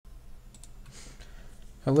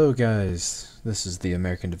Hello guys, this is the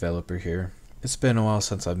American Developer here. It's been a while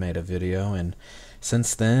since I've made a video, and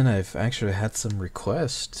since then I've actually had some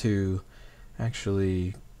requests to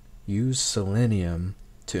actually use Selenium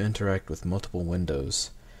to interact with multiple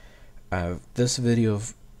windows. This video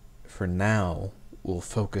for now will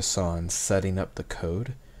focus on setting up the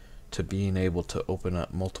code to being able to open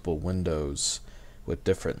up multiple windows with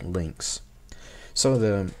different links.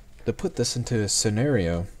 So to put this into a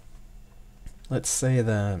scenario, let's say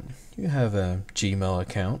that you have a Gmail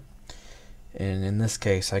account, and in this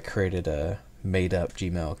case I created a made-up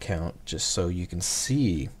Gmail account just so you can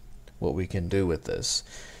see what we can do with this.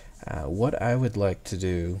 What I would like to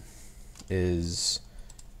do is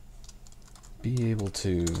be able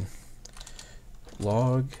to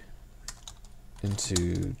log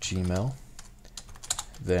into Gmail,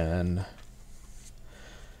 then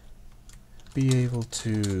be able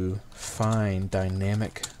to find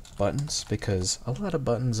dynamic buttons, because a lot of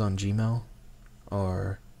buttons on Gmail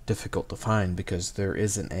are difficult to find because there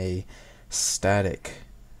isn't a static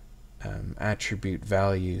attribute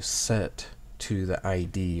value set to the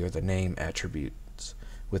ID or the name attributes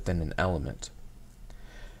within an element.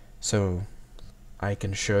 So I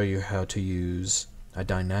can show you how to use a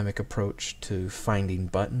dynamic approach to finding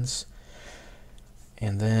buttons,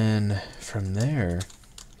 and then from there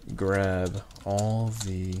grab all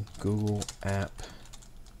the Google app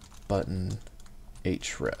button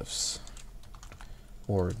hrefs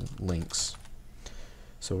or links.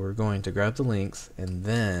 So we're going to grab the links and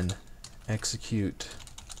then execute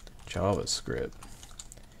JavaScript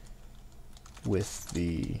with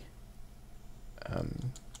the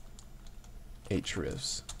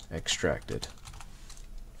hrefs extracted.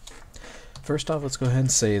 First off, let's go ahead and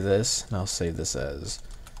save this, and I'll save this as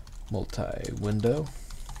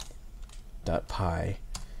multiwindow.py.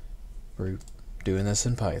 We're doing this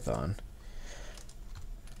in Python.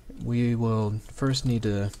 We will first need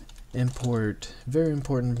to import very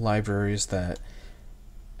important libraries that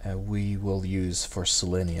we will use for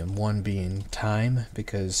Selenium. One being time,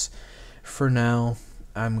 because for now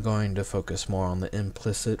I'm going to focus more on the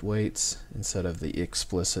implicit waits instead of the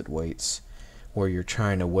explicit waits, where you're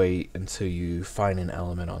trying to wait until you find an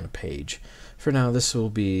element on a page. For now, this will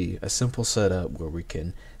be a simple setup where we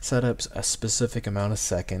can set up a specific amount of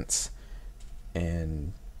seconds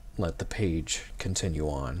and let the page continue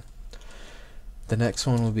on. The next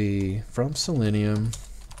one will be from Selenium,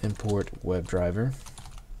 import WebDriver.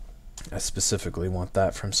 I specifically want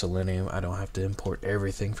that from Selenium. I don't have to import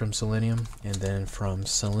everything from Selenium. And then from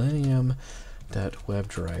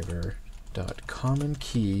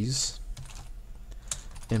selenium.webdriver.common_keys,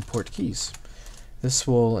 import keys. This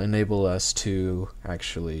will enable us to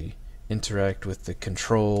actually interact with the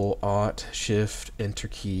Control, Alt, Shift, Enter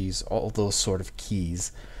keys, all those sort of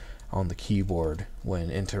keys on the keyboard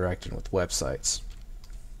when interacting with websites.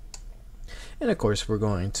 And of course we're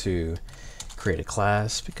going to create a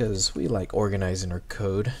class because we like organizing our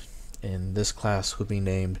code, and this class will be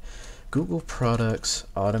named Google Products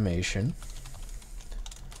Automation,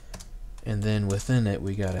 and then within it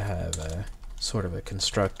we gotta have a sort of a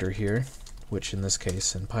constructor here, which in this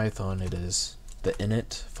case in Python it is the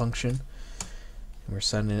init function, and we're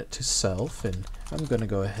sending it to self. And I'm going to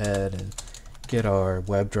go ahead and get our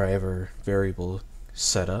WebDriver variable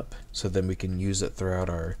set up so then we can use it throughout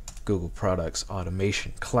our Google Products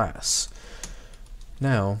Automation class.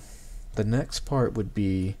 Now the next part would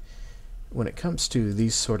be, when it comes to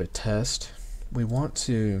these sort of tests, we want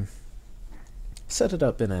to set it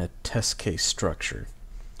up in a test case structure,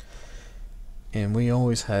 and we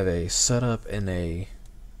always have a setup and a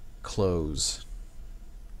close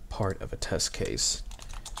part of a test case.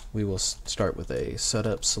 We will start with a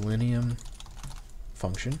setup Selenium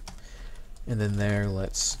function, and then there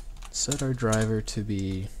let's set our driver to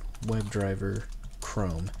be WebDriver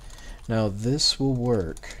Chrome. Now this will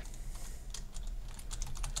work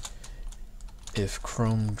if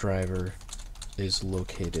ChromeDriver is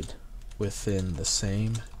located within the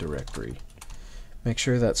same directory. Make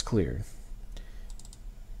sure that's clear.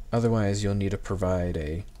 Otherwise you'll need to provide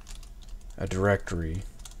a directory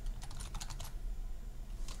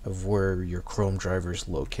of where your Chrome driver is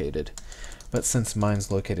located. But since mine's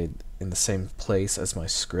located in the same place as my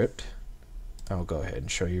script, I'll go ahead and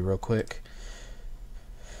show you real quick.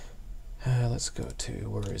 Let's go to,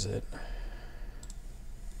 where is it?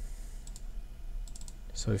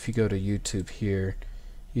 So if you go to YouTube here,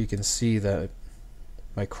 you can see that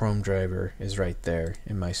my Chrome driver is right there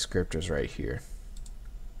and my script is right here.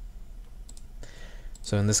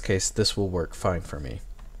 So in this case this will work fine for me.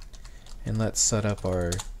 And let's set up our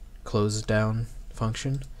close down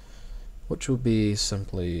function, which will be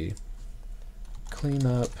simply clean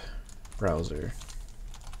up browser.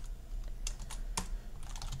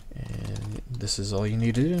 And this is all you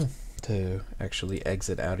need to do to actually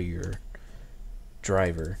exit out of your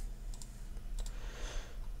driver.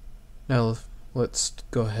 Now let's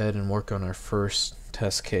go ahead and work on our first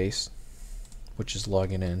test case, which is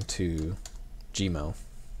logging into Gmail.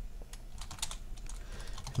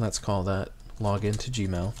 And let's call that log into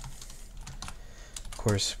Gmail. Of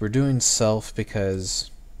course, we're doing self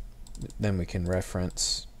because then we can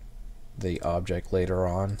reference the object later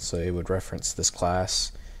on, so it would reference this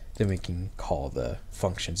class, then we can call the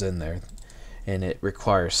functions in there, and it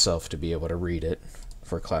requires self to be able to read it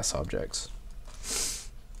for class objects.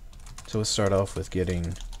 So we'll start off with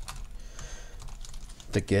getting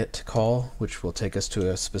the get call, which will take us to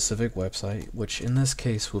a specific website, which in this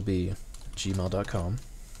case will be gmail.com.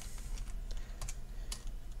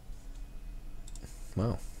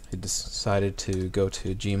 Well, it decided to go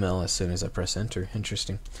to Gmail as soon as I press enter.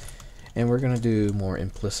 Interesting. And we're going to do more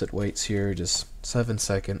implicit waits here, just 7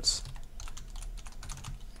 seconds.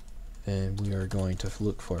 And we are going to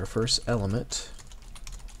look for our first element,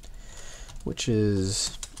 which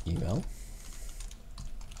is email,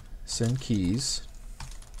 send keys,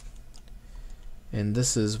 and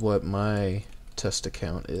this is what my test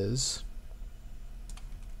account is.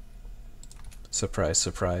 Surprise,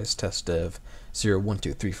 surprise,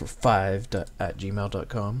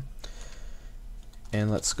 testdev012345@gmail.com. And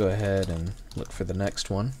let's go ahead and look for the next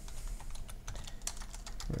one.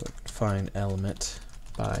 We'll find element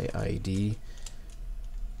by ID,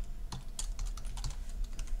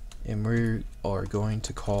 and we are going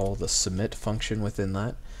to call the submit function within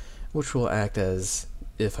that, which will act as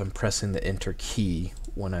if I'm pressing the enter key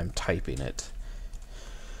when I'm typing it.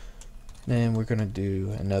 And we're going to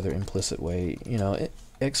do another implicit wait. You know,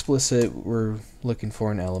 explicit, we're looking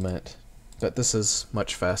for an element, but this is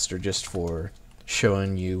much faster just for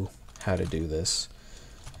showing you how to do this.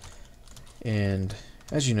 And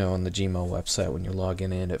as you know, on the Gmail website, when you're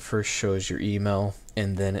logging in, it first shows your email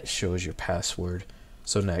and then it shows your password.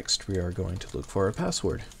 So next we are going to look for a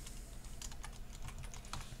password.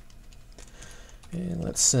 And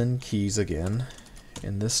let's send keys again,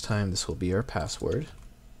 and this time this will be our password.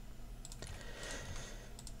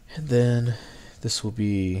 And then this will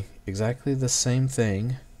be exactly the same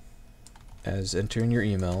thing as entering your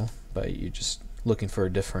email, but you're just looking for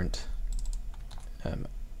a different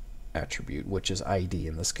attribute, which is ID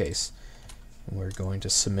in this case. And we're going to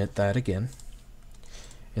submit that again.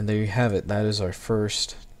 And there you have it. That is our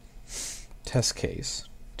first test case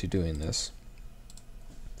to doing this.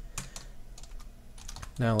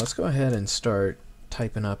 Now let's go ahead and start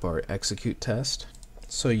typing up our execute test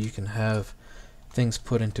so you can have things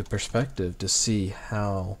put into perspective to see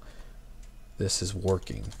how this is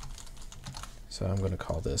working. So I'm going to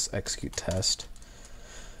call this execute test,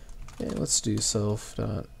 and let's do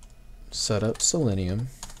self.setup Selenium,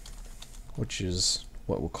 which is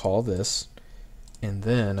what we'll call this, and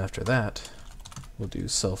then after that we'll do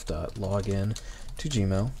self.login to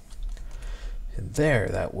Gmail, and there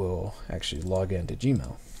that will actually log into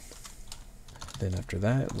Gmail. Then after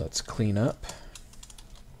that, let's clean up.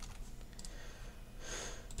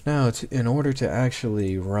 Now, in order to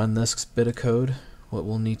actually run this bit of code, what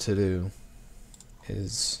we'll need to do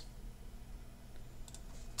is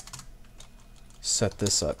set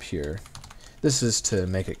this up here. This is to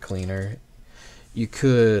make it cleaner. You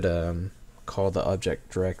could call the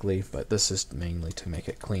object directly, but this is mainly to make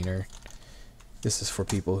it cleaner. This is for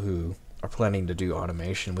people who are planning to do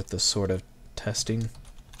automation with this sort of testing.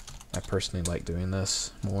 I personally like doing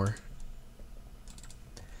this more.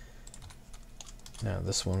 Now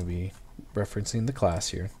this one will be referencing the class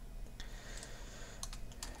here.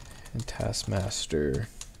 And taskmaster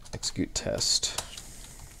execute test.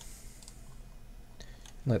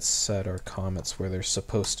 Let's set our comments where they're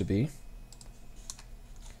supposed to be.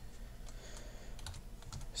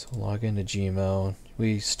 So log into Gmail.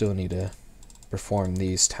 We still need to perform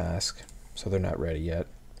these tasks, so they're not ready yet.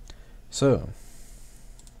 So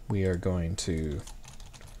we are going to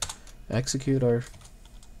execute our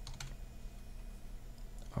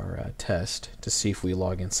test to see if we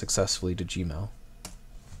log in successfully to Gmail.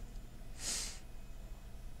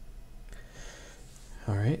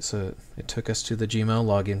 Alright, so it took us to the Gmail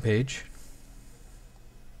login page.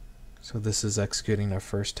 So this is executing our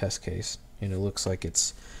first test case, and it looks like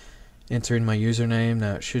it's entering my username.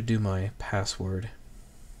 Now it should do my password.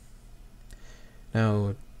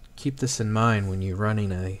 Now keep this in mind when you're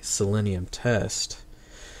running a Selenium test.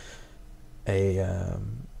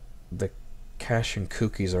 The cache and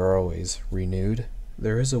cookies are always renewed.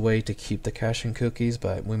 There is a way to keep the cache and cookies,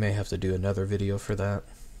 but we may have to do another video for that.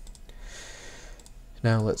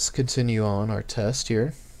 Now let's continue on our test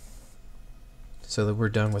here. So that we're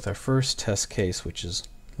done with our first test case, which is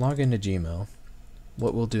log into Gmail.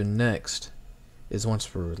 What we'll do next is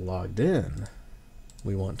once we're logged in,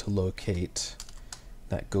 we want to locate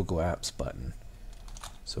that Google Apps button.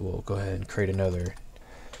 So we'll go ahead and create another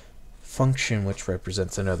function which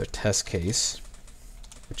represents another test case,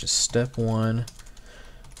 which is step 1,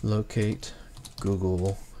 locate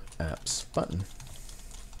Google Apps button.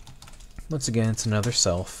 Once again, it's another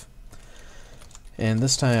self. And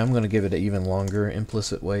this time I'm going to give it an even longer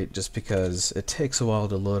implicit wait just because it takes a while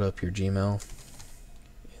to load up your Gmail.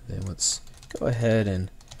 And then let's go ahead, and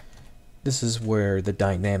this is where the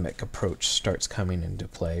dynamic approach starts coming into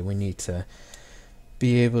play. We need to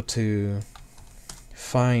be able to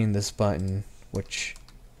find this button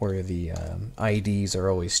where the IDs are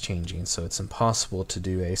always changing, so it's impossible to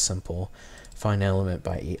do a simple find element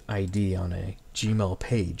by ID on a Gmail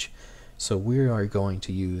page. So we are going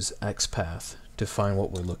to use XPath to find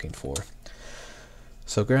what we're looking for.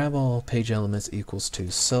 So grab all page elements equals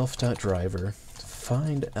to self.driver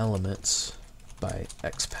find elements by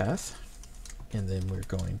XPath, and then we're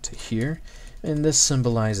going to here, and this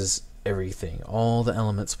symbolizes everything, all the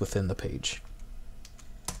elements within the page.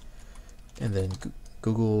 And then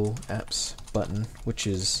Google Apps button, which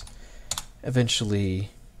is eventually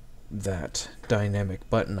that dynamic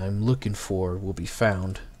button I'm looking for, will be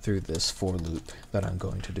found through this for loop that I'm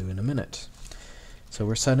going to do in a minute. So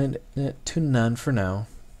we're setting it to none for now,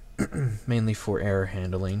 mainly for error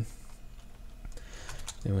handling.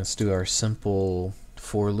 And let's do our simple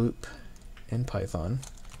for loop in Python.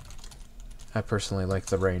 I personally like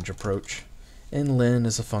the range approach. And len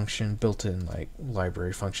is a function, built-in like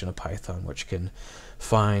library function of Python, which can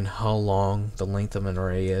find how long the length of an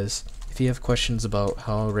array is. If you have questions about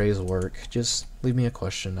how arrays work, just leave me a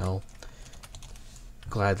question. I'll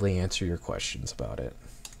gladly answer your questions about it.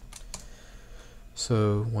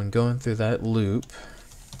 So when going through that loop,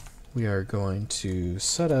 we are going to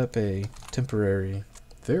set up a temporary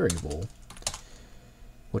variable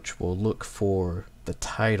which will look for the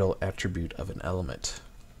title attribute of an element.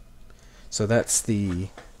 So that's the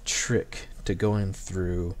trick to going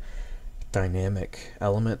through dynamic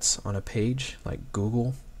elements on a page like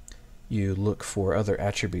Google. You look for other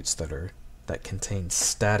attributes that contain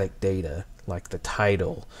static data, like the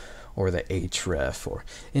title or the href or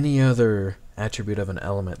any other attribute of an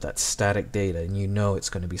element that's static data, and you know it's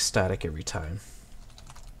going to be static every time.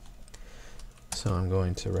 So I'm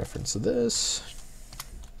going to reference this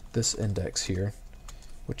index here,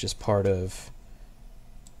 which is part of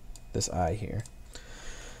this I here.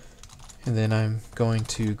 And then I'm going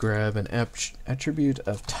to grab an attribute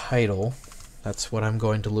of title. That's what I'm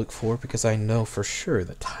going to look for because I know for sure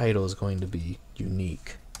the title is going to be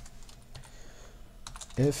unique.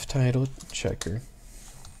 If title checker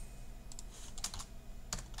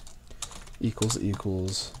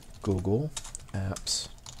equals Google Apps,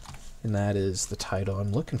 and that is the title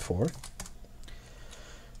I'm looking for,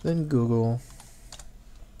 then Google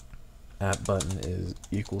app button is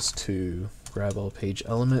equals to grab all page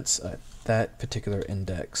elements at that particular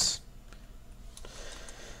index.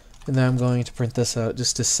 And then I'm going to print this out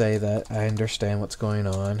just to say that I understand what's going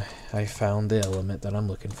on. I found the element that I'm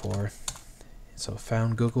looking for. So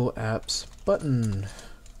found Google Apps button.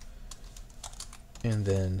 And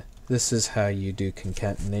then this is how you do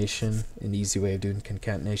concatenation. An easy way of doing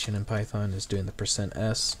concatenation in Python is doing the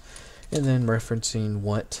 %s and then referencing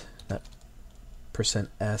what that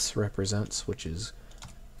 %s represents, which is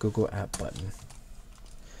Google App button.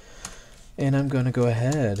 And I'm going to go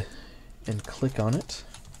ahead and click on it.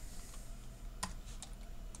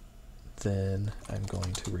 Then I'm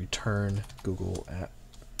going to return Google App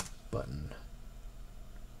button.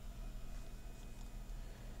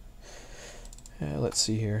 Let's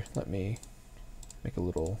see here. Let me make a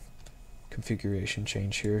little configuration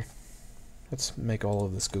change here. Let's make all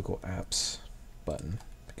of this Google Apps button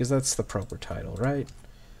because that's the proper title, right?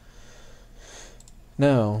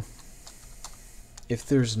 Now, if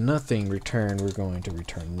there's nothing returned, we're going to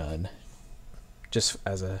return none, just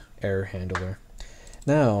as a error handler.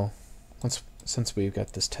 Now, since we've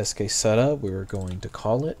got this test case set up, we were going to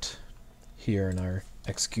call it here in our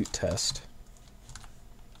execute test.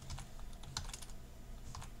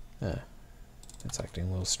 It's acting a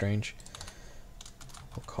little strange.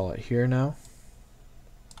 We'll call it here now.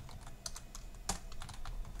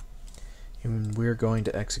 And we're going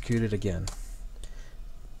to execute it again.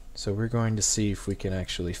 So we're going to see if we can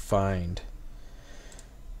actually find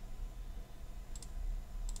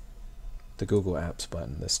the Google Apps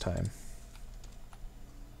button this time.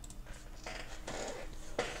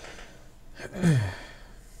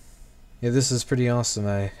 Yeah, this is pretty awesome.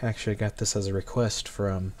 I actually got this as a request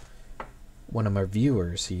from one of my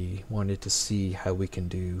viewers. He wanted to see how we can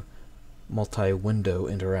do multi-window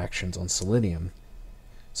interactions on Selenium.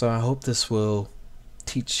 So I hope this will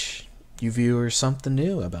teach you viewers something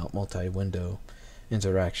new about multi-window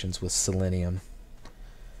interactions with Selenium.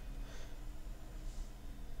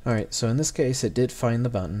 Alright, so in this case it did find the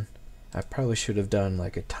button. I probably should have done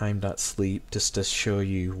like a time.sleep just to show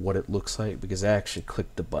you what it looks like, because I actually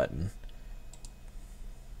clicked the button.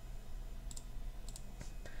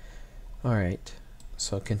 Alright,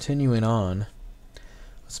 so continuing on,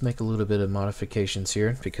 let's make a little bit of modifications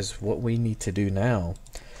here, because what we need to do now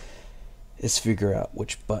is figure out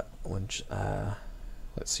which let's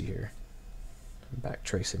see here, I'm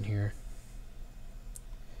backtracing here.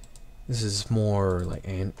 This is more like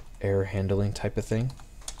an error handling type of thing.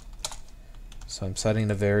 So I'm setting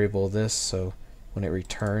the variable this, so when it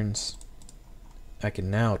returns, I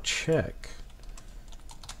can now check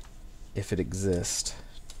if it exists,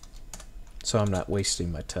 so I'm not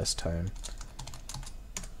wasting my test time.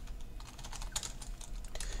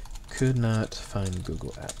 Could not find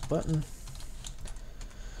Google app button.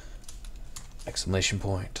 Exclamation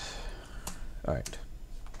point. Alright,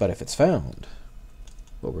 but if it's found,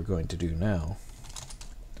 what we're going to do now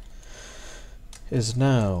is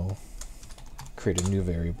now create a new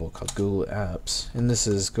variable called Google Apps, and this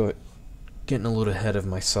is getting a little ahead of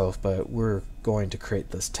myself, but we're going to create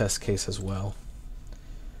this test case as well,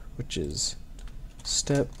 which is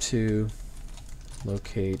step 2,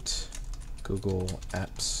 locate Google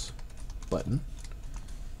Apps button.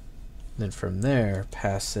 Then from there,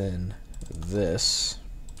 pass in this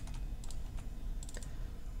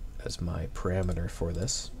as my parameter for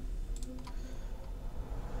this.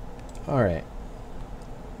 Alright.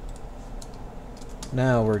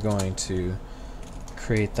 Now we're going to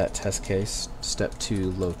create that test case. Step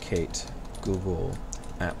 2, locate Google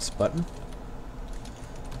Apps button.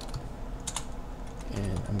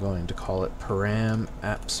 And I'm going to call it param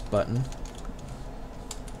apps button.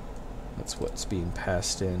 That's what's being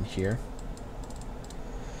passed in here.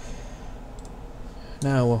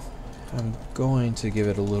 Now I'm going to give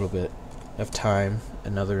it a little bit of time,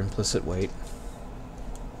 another implicit wait.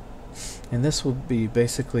 And this will be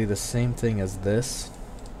basically the same thing as this.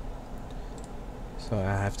 So I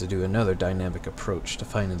have to do another dynamic approach to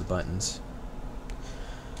finding the buttons.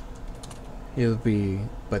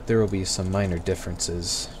 But there will be some minor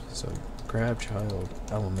differences. So grab child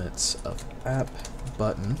elements of app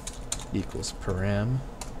button equals param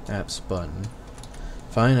apps button.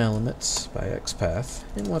 Find elements by XPath,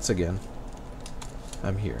 and once again,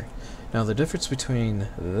 I'm here. Now the difference between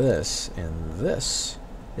this and this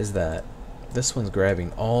is that this one's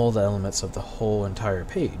grabbing all the elements of the whole entire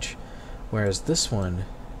page, whereas this one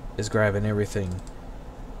is grabbing everything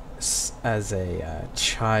as a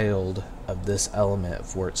child of this element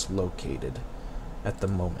of where it's located at the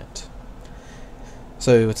moment.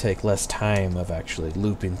 So it would take less time of actually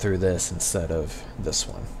looping through this instead of this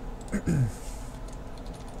one.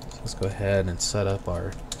 Let's go ahead and set up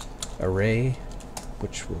our array,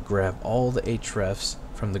 which will grab all the hrefs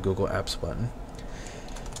from the Google Apps button.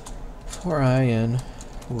 For I in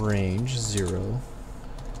range 0,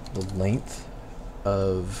 the length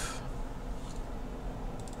of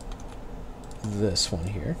this one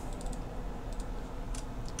here,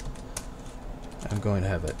 I'm going to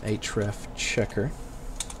have an href checker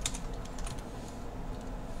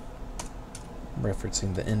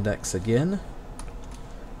referencing the index again.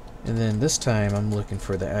 And then this time I'm looking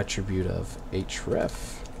for the attribute of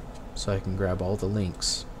href so I can grab all the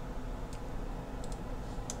links.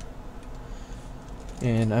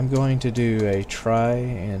 And I'm going to do a try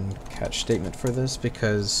and catch statement for this,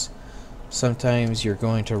 because sometimes you're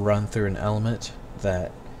going to run through an element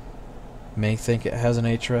that may think it has an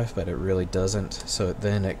href, but it really doesn't, so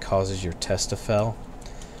then it causes your test to fail.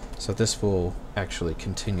 So this will actually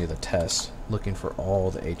continue the test, looking for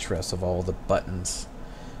all the hrefs of all the buttons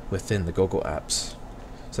within the Google Apps.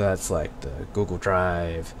 So that's like the Google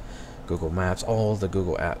Drive, Google Maps, all the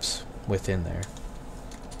Google Apps within there.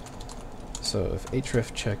 So if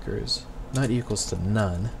href checker is not equals to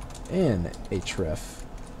none and href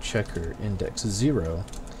checker index 0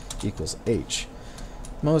 equals h,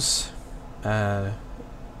 most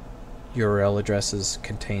URL addresses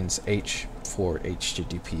contains h for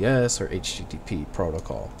HTTPS or HTTP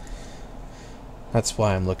protocol. That's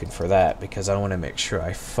why I'm looking for that, because I want to make sure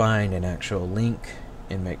I find an actual link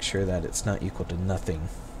and make sure that it's not equal to nothing.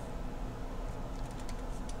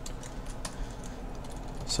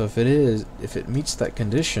 So if it meets that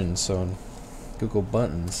condition, so Google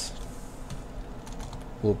Buttons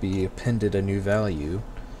will be appended a new value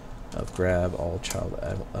of grab all child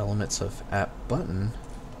elements of app button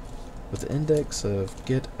with the index of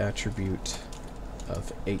get attribute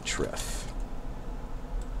of href.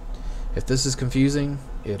 If this is confusing,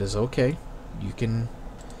 it is okay. You can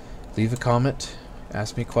leave a comment,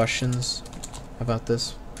 ask me questions about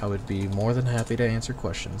this. I would be more than happy to answer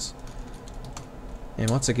questions. And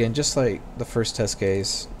once again, just like the first test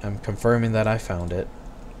case, I'm confirming that I found it.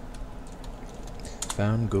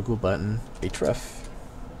 Found Google button href.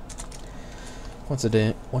 Once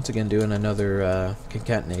again doing another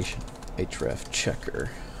concatenation href checker.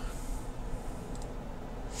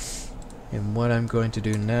 And what I'm going to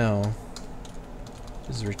do now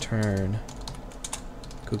is return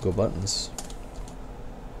Google buttons.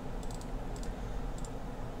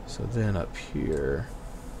 So then up here,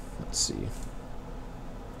 let's see.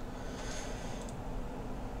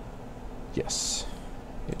 Yes,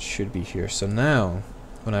 it should be here. So now,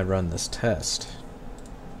 when I run this test,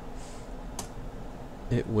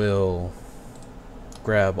 it will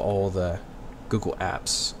grab all the Google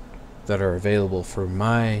apps that are available for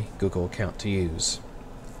my Google account to use.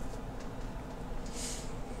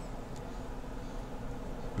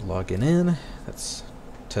 Logging in, that's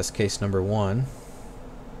test case number 1.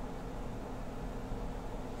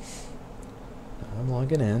 I'm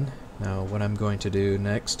logging in. Now what I'm going to do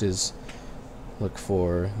next is look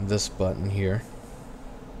for this button here.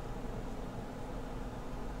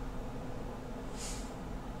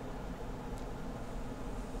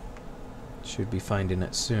 Should be finding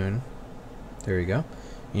it soon. There you go.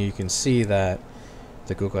 And you can see that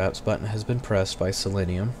the Google Apps button has been pressed by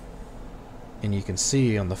Selenium. And you can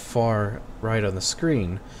see on the far right on the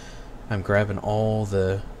screen, I'm grabbing all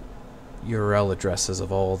the URL addresses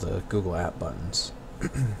of all the Google App buttons.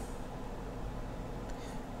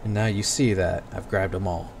 And now you see that I've grabbed them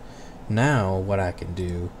all. Now what I can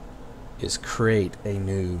do is create a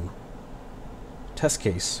new test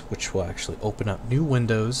case, which will actually open up new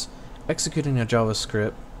windows, executing a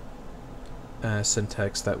JavaScript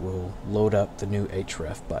syntax that will load up the new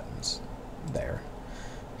href buttons there.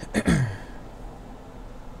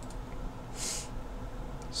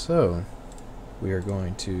 So we are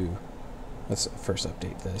going to, let's first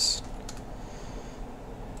update this,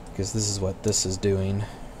 because this is what this is doing.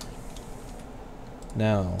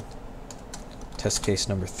 Now, test case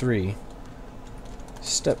number 3,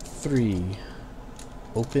 step 3,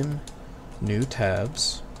 open new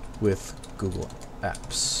tabs with Google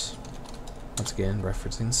Apps. Once again,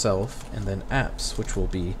 referencing self, and then apps, which will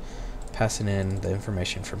be passing in the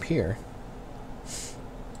information from here.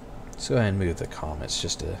 So go ahead and move the comments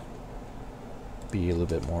just to be a little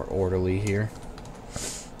bit more orderly here.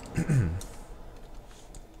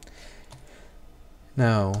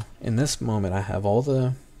 Now, in this moment, I have all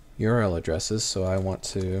the URL addresses, so I want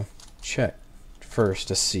to check first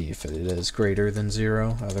to see if it is greater than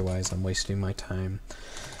 0, otherwise I'm wasting my time.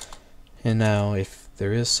 And now, if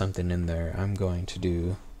there is something in there, I'm going to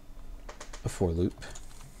do a for loop.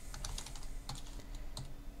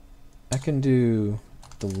 I can do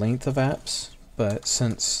the length of apps, but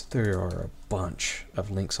since there are a bunch of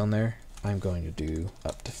links on there, I'm going to do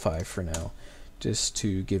up to 5 for now, just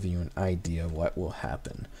to give you an idea of what will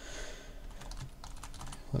happen.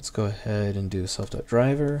 Let's go ahead and do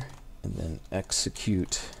self.driver and then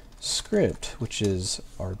execute script, which is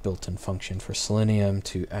our built-in function for Selenium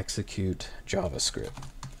to execute JavaScript.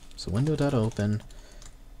 So window.open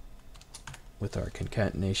with our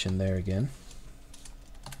concatenation there again.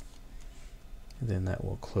 And then that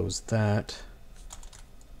will close that.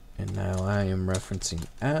 And now I am referencing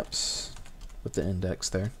apps with the index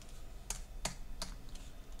there.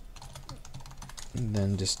 And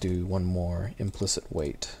then just do one more implicit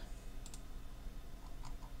wait.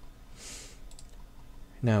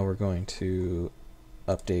 Now we're going to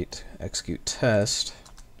update execute test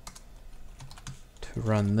to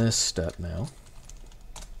run this step now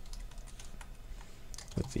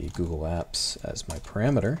with the Google Apps as my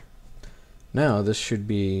parameter. Now this should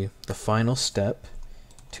be the final step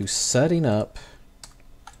to setting up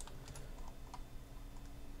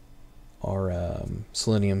our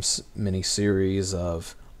Selenium mini series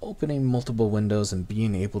of opening multiple windows and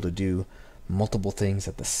being able to do multiple things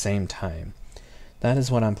at the same time. That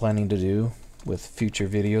is what I'm planning to do with future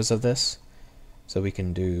videos of this. So we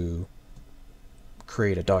can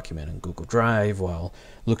create a document in Google Drive while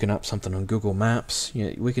looking up something on Google Maps. You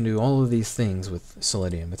know, we can do all of these things with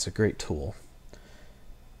Selenium. It's a great tool.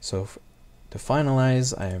 So to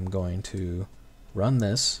finalize, I am going to run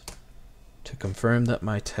this to confirm that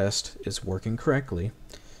my test is working correctly,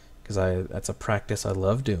 because that's a practice I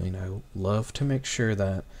love doing. I love to make sure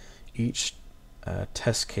that each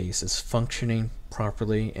test case is functioning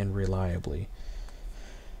properly and reliably.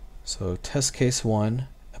 So test case 1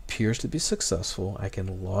 appears to be successful. I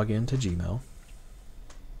can log into Gmail.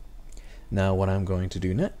 Now what I'm going to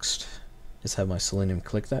do next is have my Selenium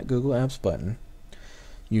click that Google Apps button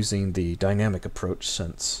using the dynamic approach,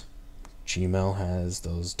 since Gmail has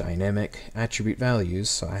those dynamic attribute values,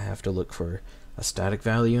 so I have to look for a static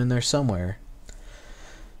value in there somewhere.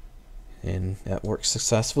 And that works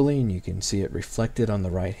successfully, and you can see it reflected on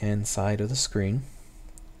the right hand side of the screen.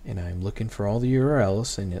 And I'm looking for all the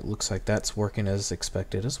URLs, and it looks like that's working as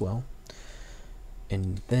expected as well.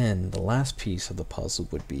 And then the last piece of the puzzle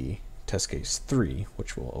would be test case 3,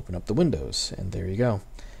 which will open up the windows. And there you go.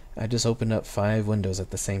 I just opened up 5 windows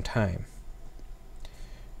at the same time.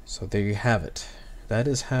 So there you have it. That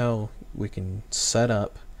is how we can set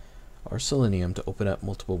up our Selenium to open up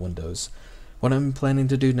multiple windows. What I'm planning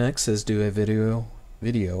to do next is do a video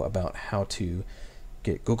about how to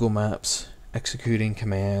get Google Maps executing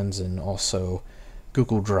commands, and also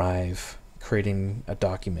Google Drive creating a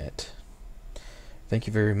document. Thank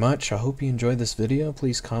you very much. I hope you enjoyed this video.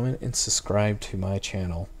 Please comment and subscribe to my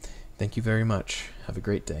channel. Thank you very much. Have a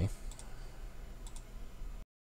great day.